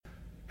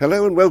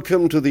Hello and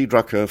welcome to the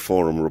Drucker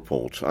Forum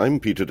Report.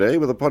 I'm Peter Day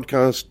with a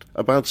podcast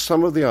about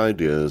some of the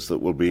ideas that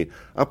will be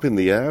up in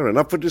the air and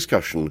up for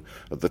discussion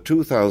at the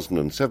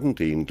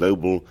 2017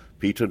 Global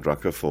Peter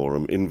Drucker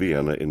Forum in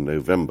Vienna in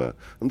November.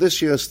 And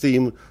this year's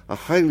theme, a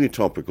highly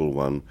topical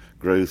one,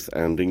 growth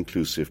and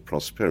inclusive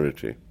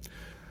prosperity.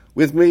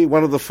 With me,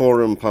 one of the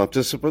forum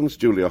participants,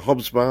 Julia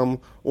Hobsbawm,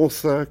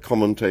 author,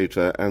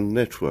 commentator and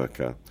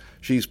networker.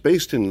 She's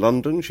based in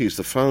London. She's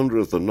the founder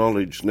of the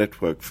knowledge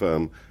network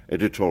firm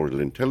Editorial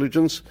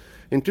Intelligence.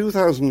 In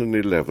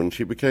 2011,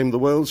 she became the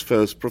world's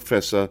first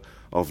professor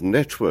of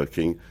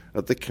networking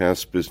at the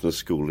Cass Business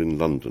School in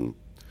London.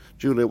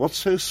 Julia, what's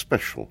so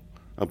special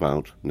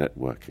about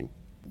networking?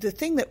 The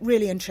thing that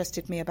really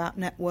interested me about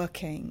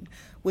networking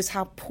was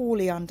how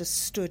poorly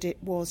understood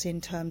it was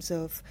in terms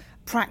of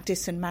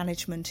practice and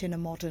management in a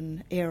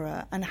modern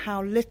era, and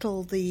how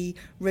little the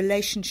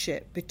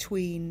relationship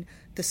between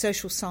the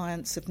social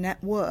science of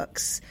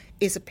networks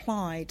is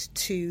applied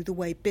to the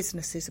way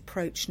businesses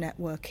approach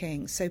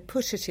networking. So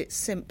put at its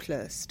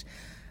simplest,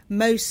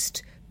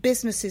 most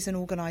businesses and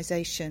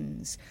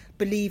organisations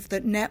believe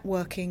that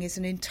networking is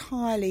an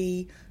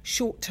entirely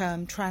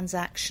short-term,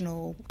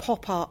 transactional,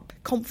 pop-up,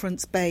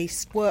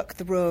 conference-based, work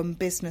the room,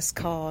 business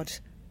card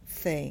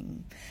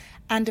thing.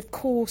 And of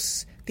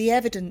course, the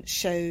evidence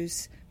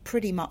shows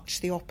pretty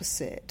much the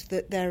opposite,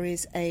 that there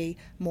is a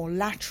more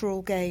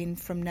lateral gain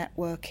from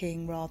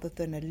networking rather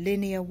than a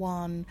linear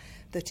one,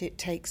 that it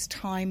takes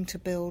time to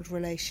build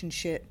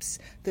relationships,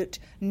 that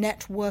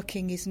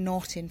networking is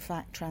not in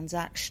fact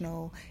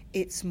transactional,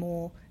 it's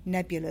more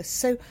nebulous.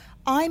 So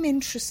I'm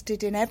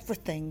interested in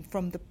everything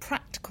from the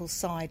practical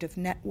side of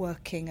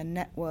networking and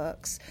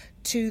networks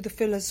to the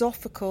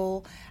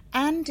philosophical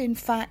and in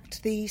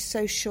fact the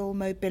social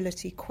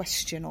mobility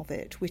question of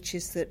it, which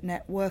is that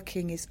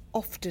networking is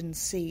often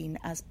seen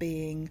as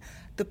being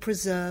the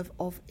preserve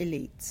of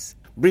elites.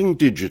 Bring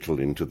digital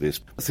into this.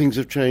 Things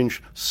have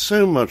changed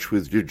so much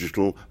with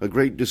digital, a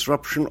great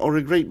disruption or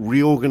a great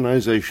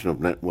reorganization of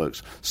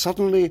networks.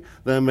 Suddenly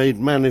they're made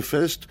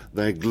manifest,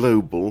 they're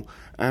global,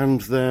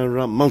 and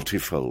they're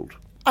multifold.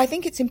 I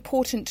think it's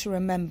important to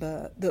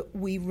remember that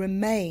we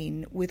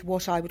remain with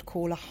what I would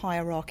call a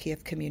hierarchy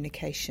of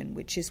communication,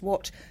 which is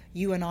what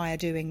you and I are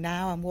doing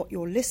now, and what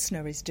your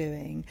listener is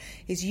doing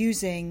is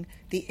using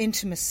the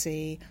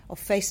intimacy of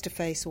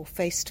face-to-face or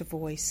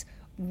face-to-voice,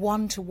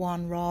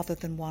 one-to-one rather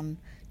than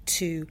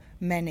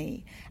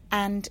one-to-many.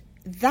 And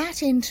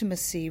that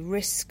intimacy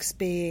risks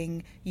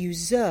being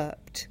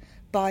usurped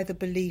by the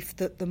belief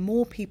that the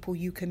more people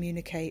you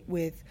communicate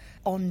with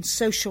on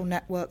social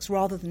networks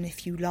rather than,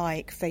 if you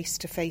like,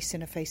 face-to-face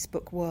in a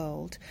Facebook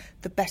world,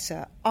 the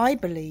better. I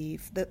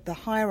believe that the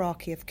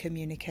hierarchy of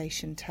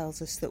communication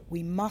tells us that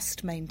we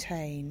must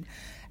maintain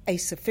a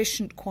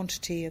sufficient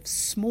quantity of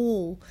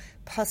small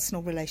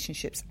personal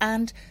relationships,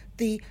 and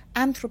the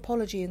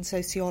anthropology and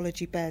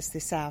sociology bears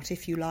this out.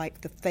 If you like,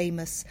 the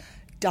famous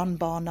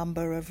Dunbar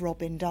number of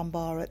Robin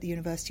Dunbar at the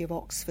University of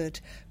Oxford,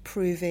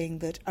 proving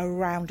that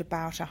around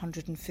about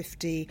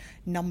 150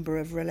 number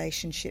of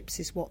relationships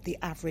is what the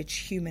average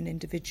human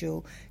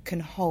individual can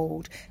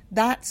hold.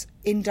 That's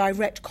in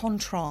direct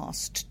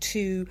contrast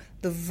to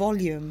the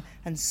volume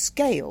and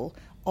scale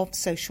of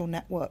social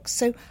networks.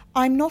 So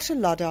I'm not a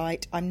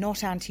Luddite, I'm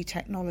not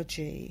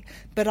anti-technology,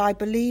 but I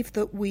believe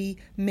that we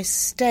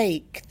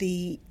mistake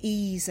the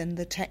ease and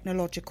the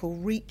technological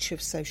reach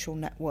of social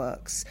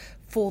networks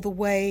for the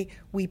way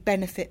we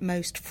benefit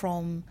most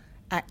from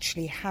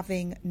actually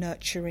having,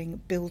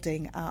 nurturing,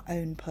 building our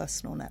own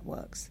personal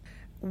networks.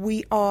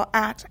 We are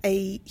at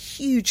a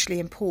hugely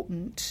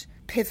important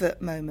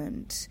pivot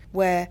moment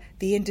where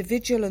the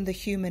individual and the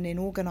human in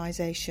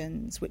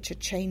organisations, which are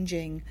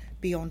changing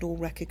beyond all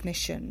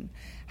recognition,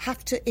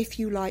 have to, if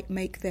you like,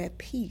 make their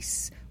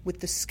peace with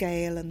the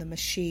scale and the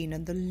machine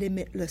and the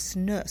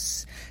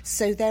limitlessness.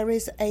 So there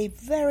is a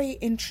very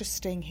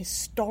interesting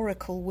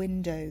historical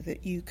window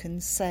that you can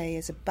say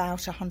is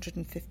about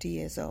 150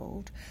 years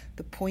old,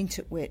 the point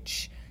at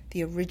which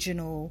the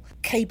original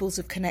cables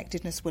of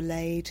connectedness were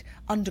laid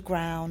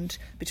underground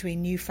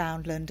between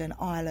Newfoundland and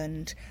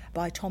Ireland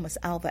by Thomas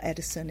Alva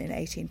Edison in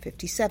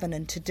 1857,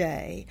 and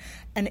today,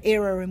 an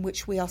era in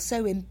which we are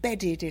so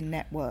embedded in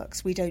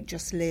networks, we don't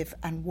just live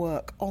and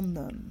work on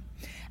them.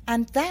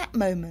 And that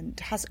moment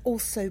has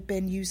also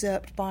been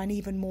usurped by an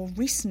even more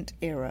recent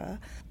era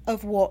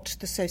of what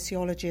the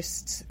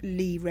sociologists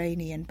Lee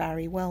Rainey and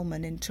Barry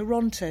Wellman in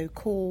Toronto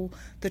call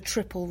the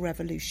triple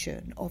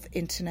revolution of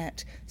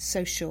internet,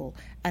 social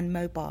and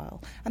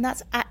mobile. And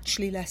that's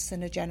actually less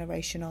than a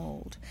generation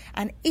old.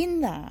 And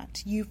in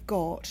that, you've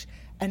got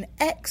an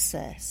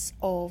excess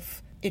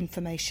of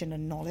information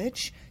and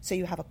knowledge. So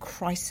you have a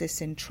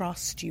crisis in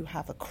trust, you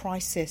have a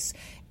crisis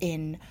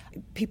in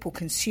people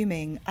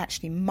consuming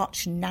actually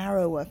much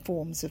narrower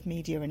forms of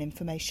media and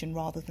information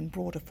rather than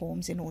broader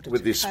forms in order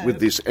with to this cope. With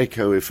this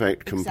echo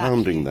effect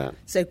compounding that.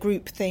 So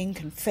groupthink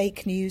and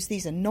fake news,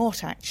 these are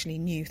not actually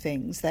new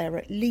things. They're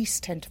at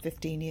least 10 to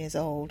 15 years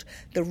old.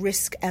 The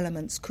risk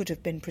elements could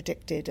have been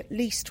predicted at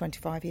least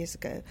 25 years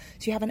ago.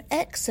 So you have an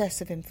excess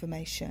of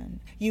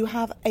information. You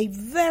have a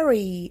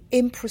very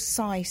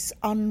imprecise,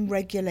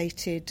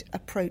 unregulated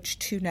approach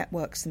to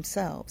networks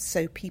themselves.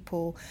 So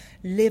people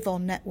live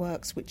on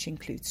networks which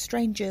include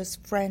strangers,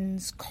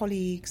 friends,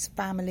 colleagues,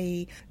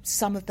 family.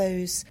 Some of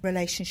those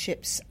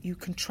relationships you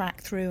can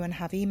track through and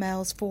have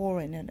emails for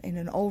in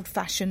an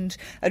old-fashioned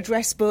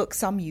address book.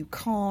 Some you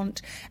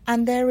can't.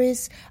 And there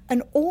is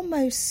an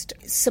almost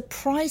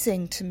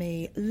surprising to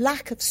me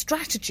lack of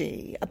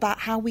strategy about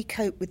how we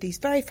cope with these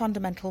very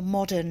fundamental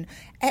modern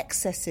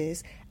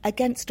excesses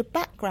against a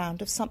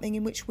background of something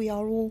in which we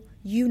are all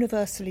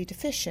universally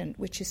deficient,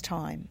 which is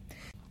time.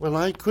 Well,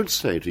 I could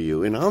say to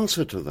you, in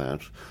answer to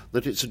that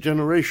it's a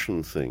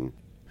generation thing.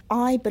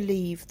 I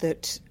believe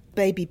that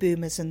baby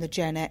boomers and the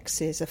Gen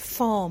Xs are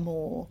far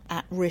more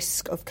at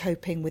risk of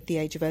coping with the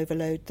age of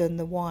overload than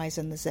the Ys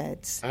and the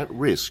Zs. At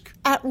risk?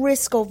 At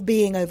risk of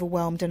being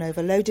overwhelmed and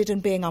overloaded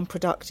and being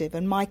unproductive.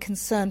 And my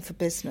concern for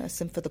business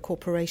and for the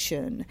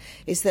corporation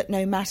is that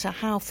no matter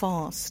how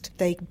fast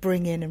they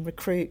bring in and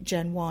recruit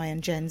Gen Y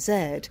and Gen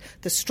Z,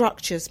 the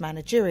structures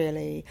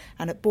managerially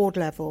and at board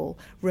level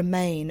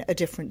remain a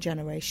different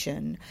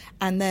generation.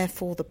 And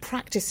therefore the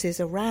practices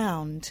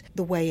around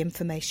the way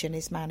information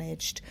is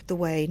managed, the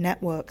way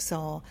networks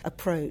are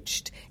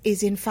approached,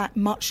 is in fact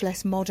much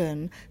less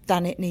modern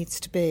than it needs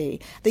to be.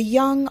 The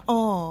young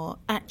are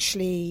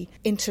actually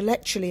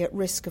intellectually at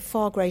risk of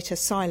far greater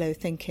silo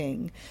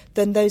thinking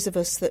than those of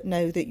us that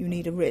know that you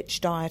need a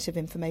rich diet of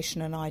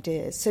information and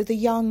ideas. So the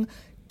young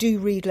do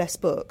read less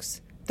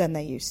books than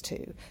they used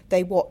to.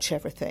 They watch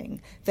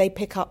everything. They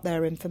pick up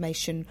their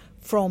information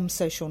from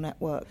social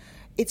networks.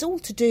 It's all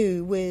to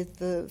do with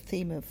the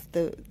theme of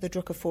the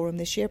Drucker Forum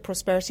this year,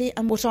 prosperity,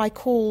 and what I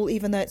call,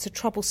 even though it's a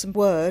troublesome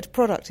word,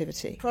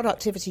 productivity.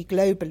 Productivity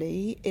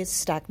globally is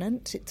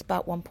stagnant. It's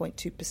about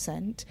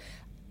 1.2%.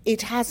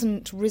 It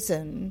hasn't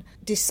risen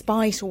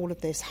despite all of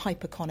this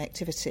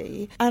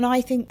hyperconnectivity. And I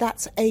think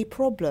that's a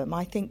problem.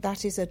 I think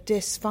that is a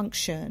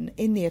dysfunction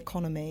in the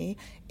economy,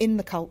 in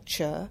the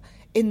culture,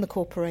 in the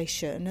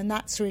corporation, and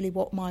that's really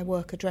what my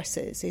work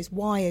addresses, is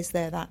why is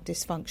there that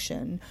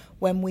dysfunction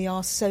when we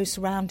are so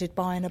surrounded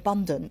by an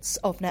abundance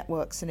of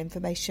networks and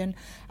information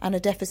and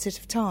a deficit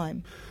of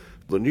time.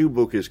 The new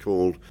book is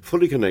called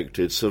Fully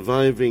Connected,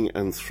 Surviving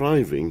and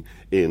Thriving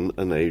in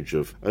an Age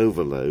of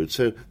Overload.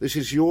 So this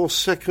is your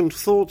second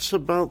thoughts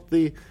about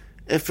the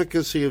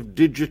efficacy of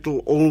digital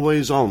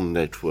always-on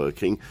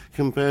networking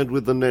compared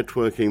with the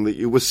networking that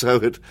you were so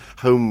at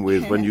home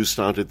with when you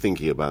started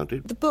thinking about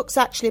it? The book's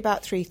actually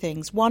about three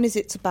things. One is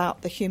it's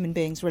about the human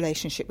being's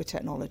relationship with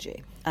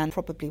technology, and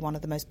probably one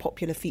of the most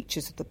popular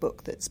features of the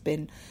book that's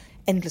been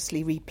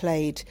endlessly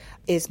replayed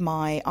is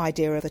my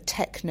idea of a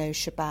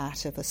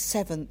techno-Shabbat, of a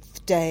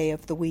seventh day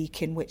of the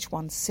week in which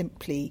one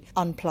simply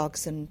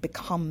unplugs and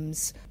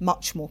becomes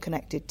much more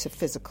connected to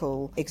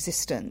physical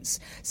existence.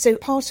 So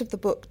part of the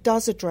book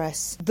does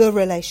address the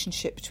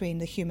relationship between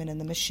the human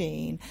and the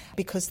machine,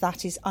 because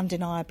that is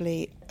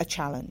undeniably a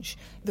challenge.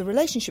 The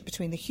relationship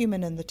between the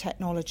human and the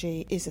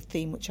technology is a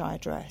theme which I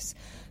address.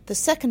 The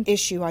second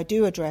issue I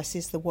do address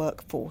is the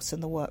workforce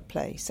and the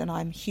workplace, and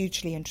I'm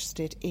hugely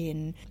interested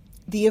in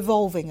the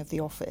evolving of the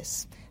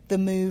office, the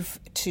move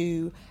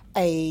to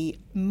a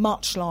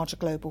much larger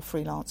global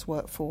freelance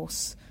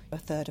workforce. A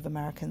third of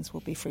Americans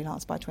will be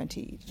freelance by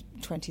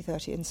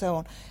 2030 and so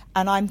on.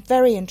 And I'm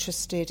very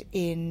interested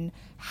in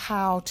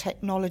how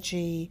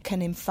technology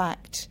can in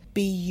fact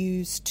be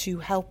used to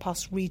help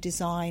us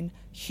redesign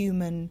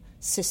human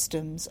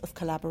systems of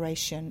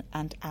collaboration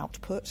and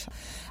output.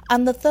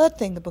 And the third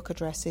thing the book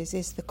addresses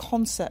is the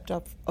concept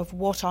of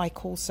what I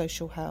call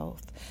social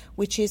health,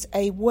 which is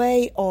a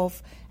way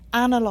of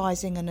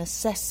analysing and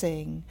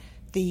assessing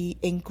the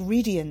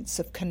ingredients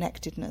of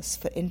connectedness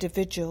for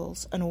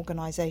individuals and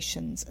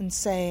organisations, and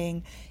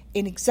saying,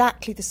 in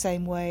exactly the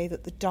same way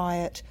that the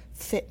diet,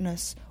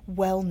 fitness,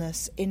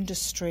 wellness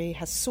industry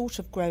has sort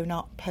of grown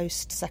up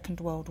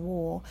post-Second World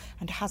War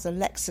and has a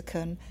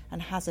lexicon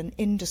and has an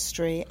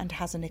industry and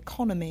has an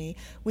economy,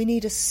 we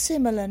need a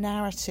similar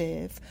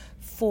narrative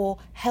for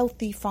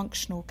healthy,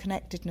 functional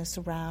connectedness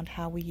around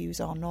how we use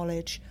our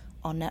knowledge,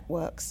 our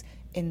networks,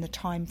 in the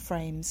time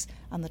frames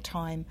and the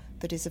time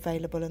that is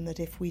available, and that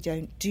if we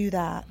don't do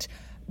that,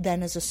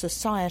 then as a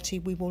society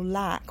we will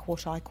lack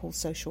what I call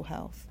social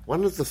health.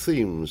 One of the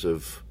themes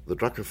of the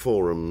Drucker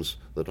forums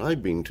that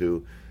I've been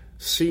to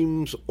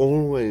seems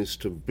always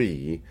to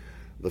be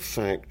the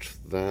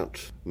fact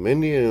that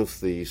many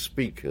of the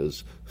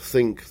speakers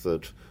think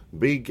that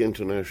big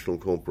international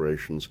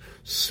corporations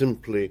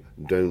simply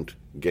don't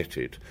get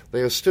it.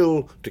 They are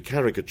still, to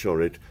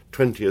caricature it,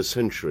 20th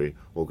century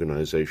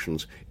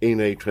organisations in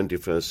a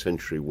 21st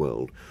century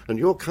world. And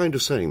you're kind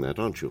of saying that,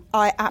 aren't you?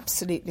 I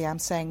absolutely am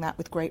saying that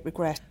with great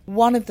regret.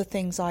 One of the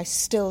things I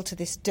still to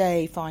this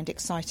day find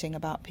exciting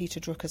about Peter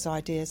Drucker's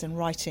ideas and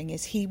writing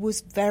is he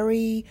was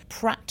very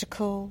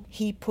practical.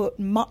 He put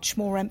much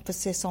more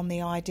emphasis on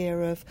the idea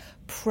of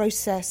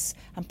process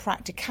and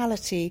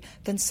practicality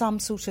than some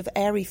sort of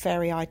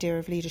airy-fairy idea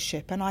of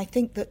leadership. And I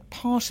think that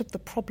part of the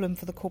problem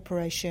for the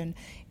corporation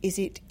is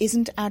it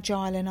isn't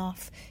agile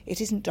enough,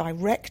 it isn't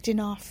direct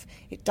enough,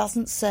 it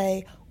doesn't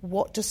say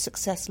what does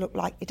success look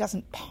like, it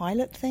doesn't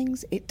pilot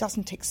things, it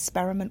doesn't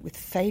experiment with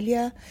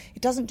failure,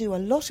 it doesn't do a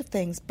lot of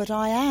things, but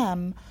I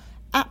am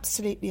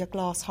absolutely a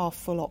glass half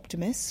full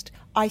optimist.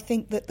 I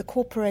think that the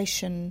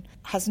corporation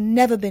has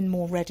never been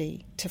more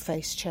ready to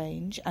face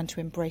change and to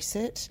embrace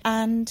it.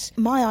 And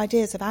my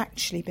ideas have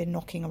actually been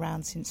knocking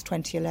around since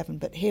 2011,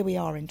 but here we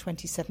are in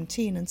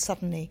 2017 and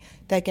suddenly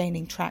they're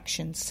gaining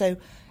traction. So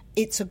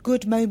it's a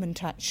good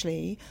moment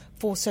actually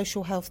for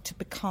social health to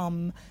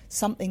become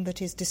something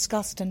that is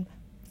discussed and,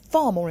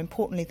 far more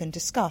importantly than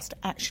discussed,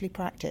 actually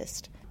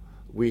practiced.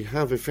 We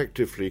have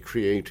effectively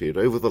created,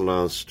 over the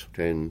last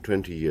 10,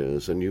 20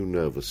 years, a new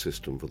nervous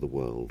system for the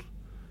world,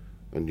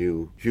 a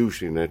new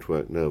hugely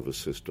networked nervous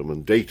system,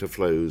 and data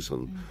flows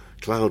and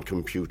cloud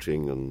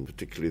computing and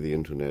particularly the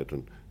internet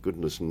and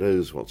goodness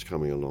knows what's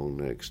coming along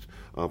next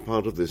are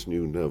part of this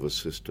new nervous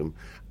system,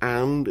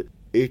 and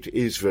it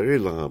is very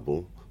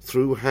liable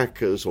through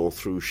hackers or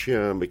through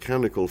sheer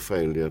mechanical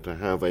failure to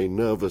have a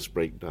nervous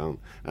breakdown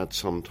at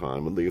some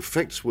time, and the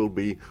effects will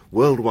be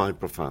worldwide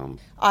profound.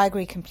 I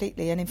agree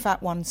completely, and in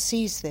fact one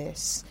sees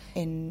this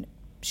in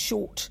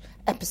short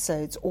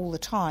episodes all the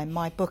time.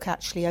 My book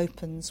actually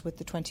opens with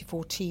the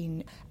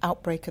 2014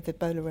 outbreak of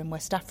Ebola in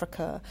West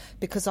Africa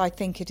because I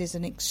think it is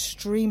an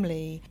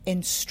extremely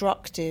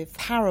instructive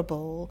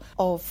parable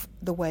of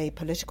the way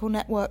political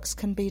networks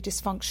can be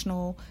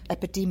dysfunctional.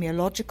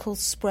 Epidemiological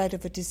spread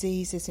of a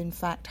disease is in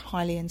fact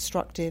highly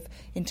instructive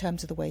in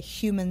terms of the way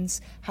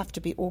humans have to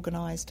be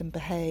organised and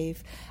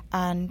behave,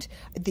 and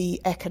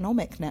the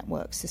economic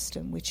network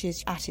system, which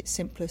is at its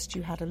simplest.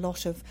 You had a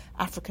lot of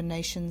African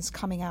nations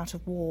coming out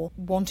of war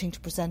wanting to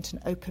present an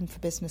open for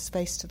business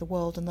face to the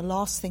world, and the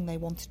last thing they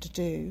wanted to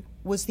do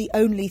was the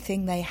only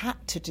thing they had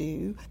to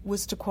do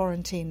was to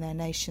quarantine their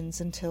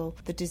nations until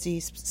the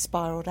disease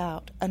spiraled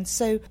out. And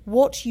so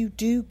what you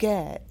do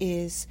get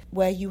is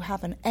where you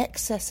have an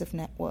excess of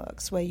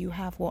networks, where you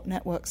have what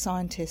network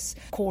scientists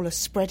call a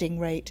spreading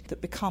rate that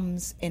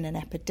becomes, in an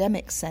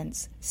epidemic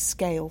sense,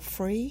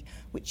 scale-free,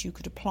 which you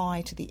could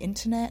apply to the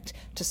internet,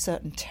 to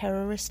certain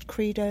terrorist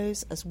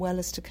credos, as well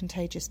as to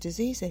contagious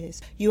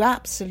diseases. You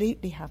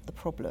absolutely have the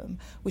problem,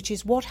 which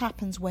is what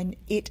happens when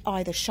it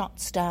either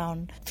shuts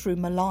down through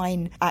malign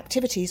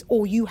activities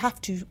or you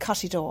have to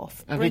cut it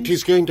off. And it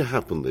is going to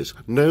happen, this.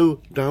 No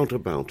doubt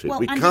about it. Well,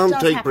 we can't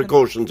take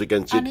precautions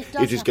against it.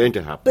 It is going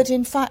to happen. But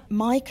in fact,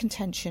 my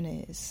contention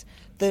is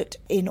that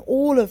in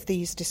all of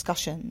these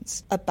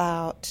discussions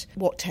about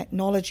what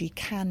technology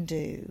can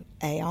do,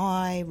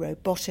 AI,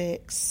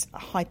 robotics,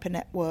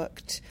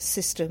 hyper-networked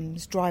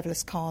systems,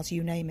 driverless cars,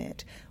 you name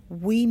it,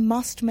 we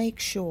must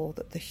make sure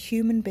that the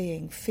human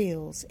being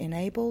feels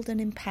enabled and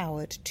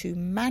empowered to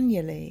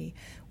manually,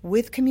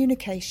 with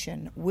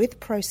communication, with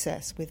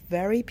process, with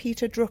very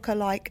Peter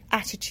Drucker-like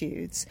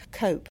attitudes,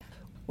 cope.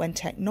 When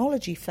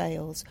technology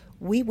fails,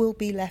 we will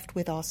be left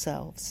with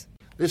ourselves.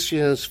 This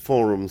year's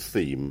forum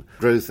theme,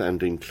 Growth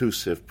and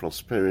Inclusive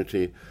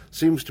Prosperity,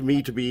 seems to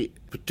me to be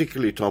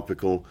particularly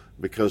topical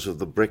because of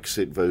the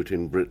Brexit vote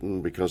in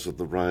Britain, because of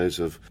the rise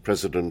of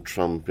President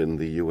Trump in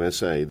the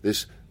USA.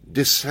 This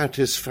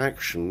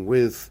dissatisfaction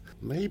with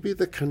maybe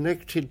the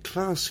connected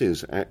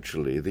classes,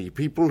 actually, the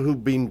people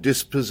who've been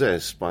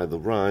dispossessed by the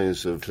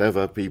rise of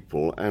clever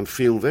people and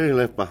feel very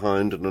left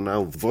behind and are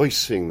now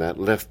voicing that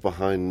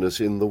left-behindness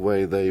in the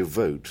way they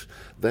vote.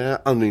 They're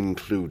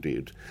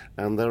unincluded,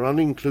 and they're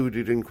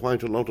unincluded in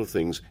quite a lot of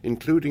things,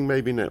 including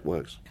maybe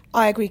networks.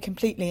 I agree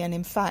completely, and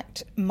in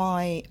fact,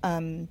 my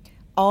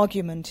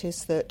argument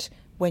is that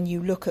when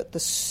you look at the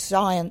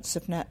science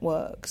of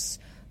networks,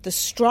 the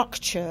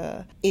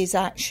structure is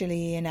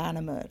actually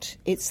inanimate.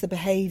 It's the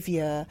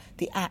behaviour,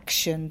 the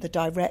action, the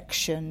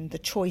direction, the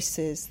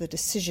choices, the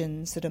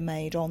decisions that are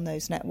made on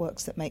those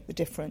networks that make the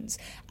difference.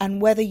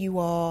 And whether you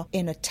are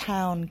in a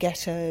town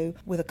ghetto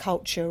with a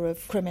culture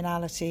of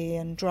criminality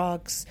and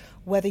drugs,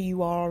 whether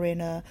you are in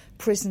a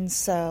prison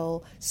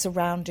cell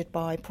surrounded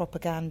by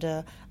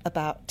propaganda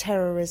about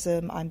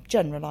terrorism, I'm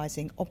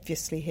generalising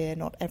obviously here,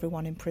 not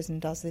everyone in prison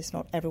does this,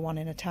 not everyone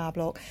in a tower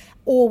block,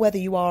 or whether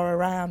you are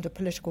around a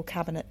political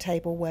cabinet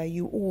table where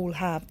you all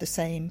have the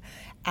same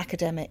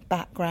academic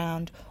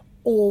background,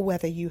 or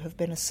whether you have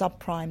been a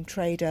subprime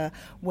trader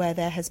where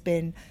there has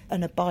been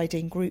an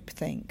abiding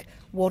groupthink.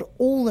 What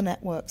all the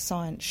network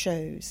science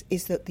shows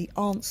is that the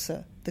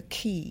answer, the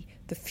key,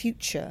 the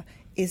future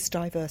is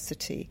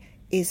diversity.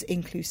 is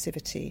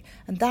inclusivity.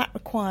 And that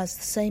requires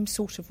the same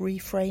sort of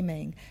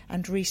reframing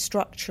and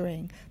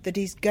restructuring that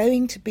is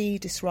going to be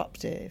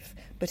disruptive,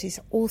 but is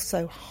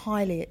also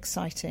highly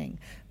exciting.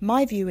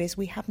 My view is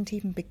we haven't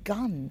even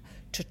begun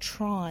to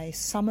try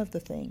some of the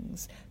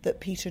things that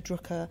Peter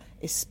Drucker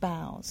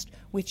espoused,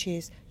 which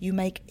is you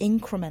make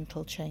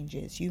incremental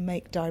changes, you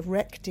make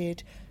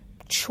directed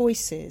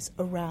choices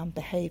around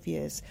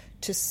behaviours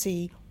to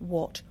see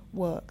what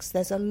works.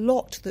 There's a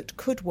lot that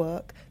could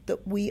work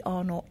that we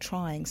are not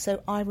trying.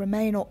 So I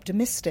remain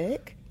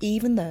optimistic,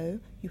 even though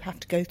you have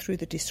to go through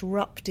the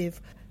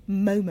disruptive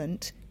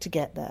moment to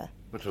get there.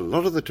 But a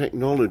lot of the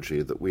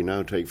technology that we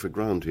now take for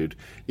granted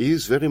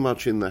is very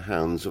much in the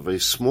hands of a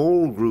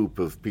small group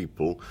of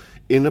people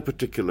in a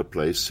particular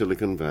place,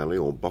 Silicon Valley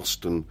or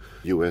Boston,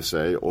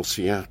 USA, or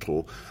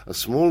Seattle, a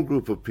small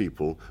group of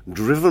people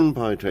driven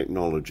by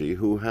technology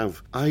who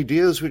have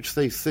ideas which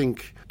they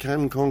think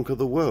can conquer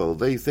the world.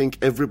 They think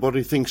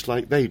everybody thinks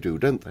like they do,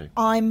 don't they?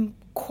 I'm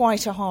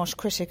quite a harsh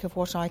critic of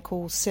what I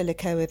call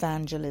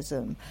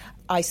silico-evangelism.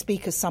 I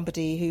speak as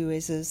somebody who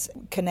is as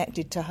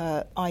connected to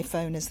her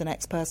iPhone as the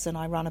next person.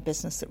 I run a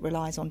business that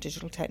relies on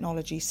digital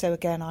technology. So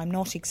again, I'm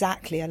not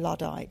exactly a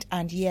Luddite,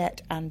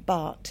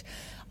 but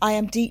I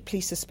am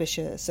deeply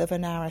suspicious of a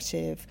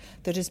narrative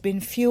that has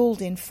been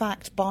fueled, in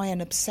fact, by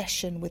an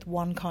obsession with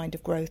one kind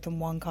of growth and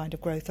one kind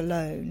of growth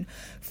alone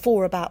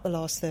for about the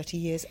last 30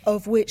 years,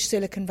 of which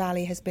Silicon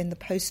Valley has been the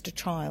poster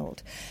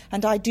child.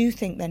 And I do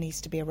think there needs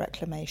to be a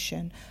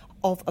reclamation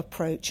of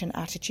approach and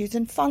attitudes.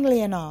 And funnily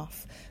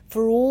enough,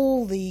 for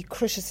all the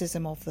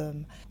criticism of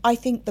them, I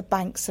think the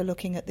banks are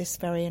looking at this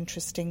very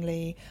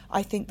interestingly.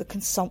 I think the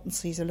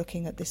consultancies are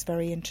looking at this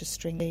very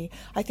interestingly.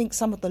 I think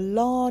some of the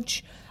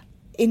large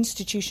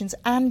institutions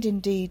and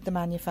indeed the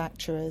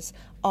manufacturers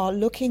are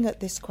looking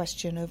at this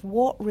question of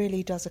what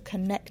really does a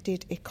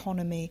connected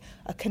economy,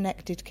 a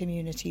connected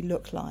community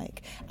look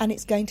like. And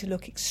it's going to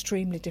look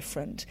extremely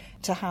different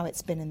to how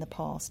it's been in the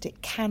past.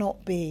 It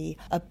cannot be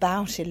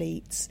about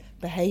elites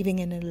behaving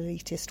in an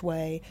elitist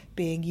way,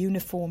 being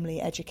uniformly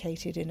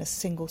educated in a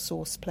single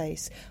source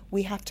place.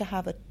 We have to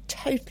have a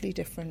totally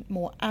different,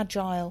 more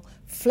agile,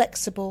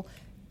 flexible,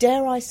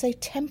 dare I say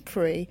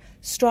temporary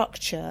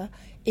structure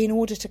in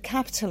order to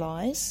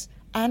capitalise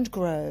and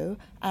grow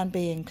and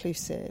be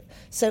inclusive.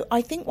 So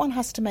I think one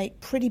has to make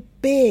pretty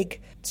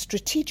big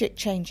strategic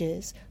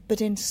changes,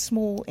 but in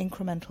small,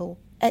 incremental,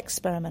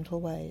 experimental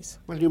ways.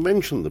 Well, you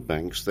mentioned the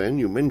banks then,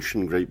 you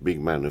mentioned great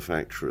big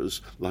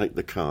manufacturers like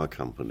the car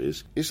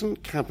companies.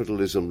 Isn't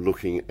capitalism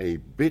looking a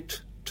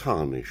bit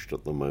tarnished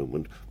at the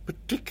moment,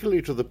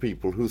 particularly to the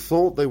people who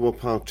thought they were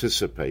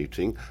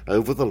participating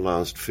over the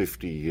last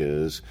 50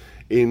 years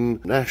in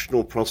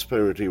national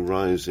prosperity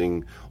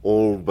rising,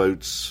 all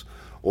boats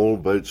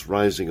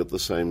rising at the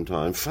same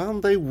time,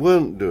 found they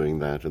weren't doing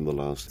that in the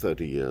last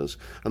 30 years.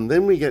 And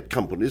then we get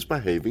companies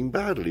behaving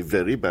badly,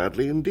 very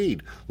badly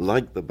indeed,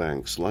 like the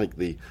banks, like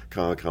the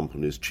car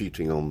companies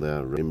cheating on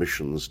their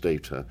emissions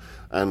data.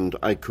 And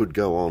I could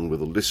go on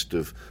with a list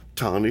of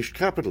tarnished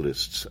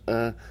capitalists.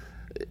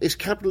 Is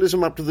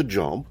capitalism up to the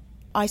job?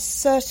 I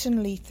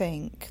certainly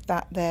think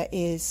that there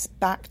is,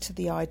 back to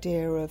the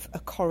idea of a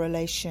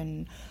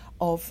correlation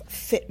of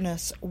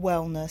fitness,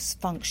 wellness,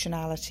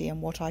 functionality,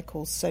 and what I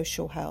call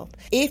social health.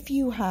 If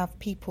you have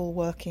people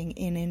working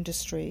in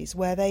industries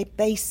where they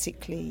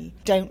basically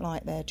don't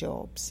like their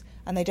jobs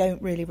and they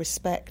don't really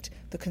respect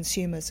the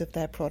consumers of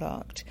their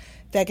product,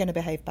 they're going to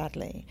behave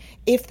badly.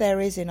 If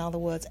there is, in other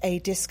words, a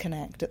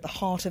disconnect at the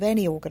heart of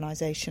any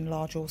organisation,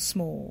 large or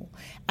small,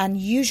 and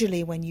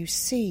usually when you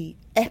see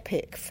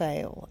epic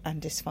fail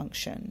and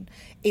dysfunction,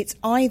 it's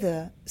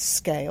either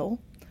scale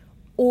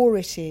or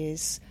it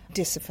is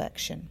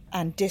disaffection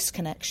and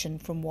disconnection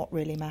from what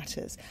really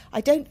matters.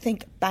 I don't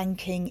think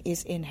banking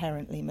is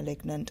inherently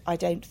malignant. I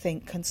don't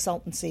think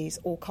consultancies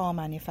or car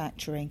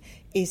manufacturing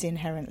is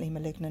inherently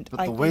malignant.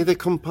 But the way they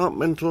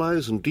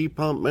compartmentalise and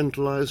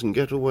departmentalise and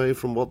get away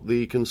from what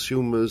the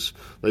consumers,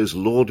 those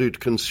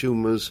lauded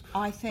consumers,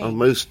 our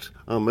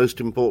most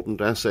important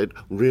asset,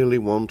 really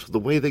want, the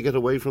way they get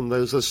away from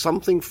those, there's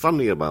something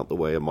funny about the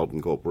way a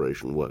modern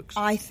corporation works.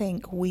 I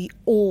think we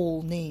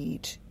all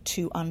need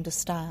to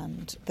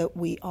understand that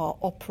we are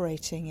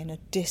operating in a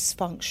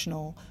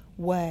dysfunctional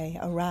way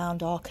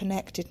around our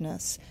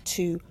connectedness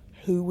to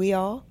who we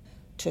are,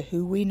 to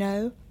who we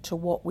know, to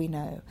what we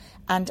know.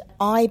 And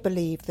I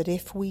believe that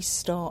if we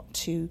start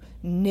to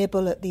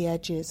nibble at the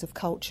edges of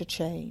culture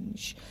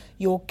change,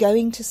 you're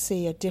going to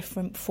see a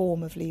different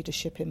form of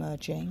leadership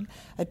emerging,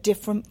 a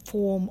different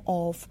form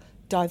of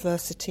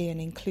diversity and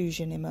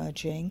inclusion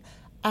emerging,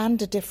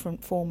 and a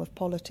different form of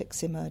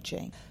politics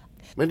emerging.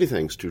 Many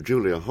thanks to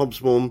Julia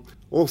Hobsbawm,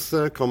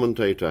 author,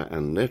 commentator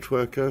and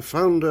networker,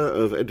 founder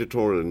of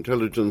Editorial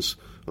Intelligence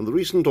and the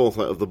recent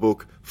author of the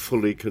book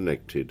Fully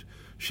Connected.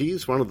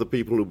 She's one of the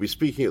people who'll be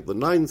speaking at the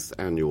 9th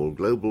Annual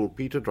Global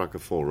Peter Drucker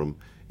Forum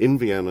in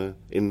Vienna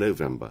in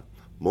November.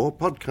 More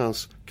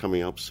podcasts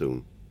coming up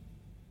soon.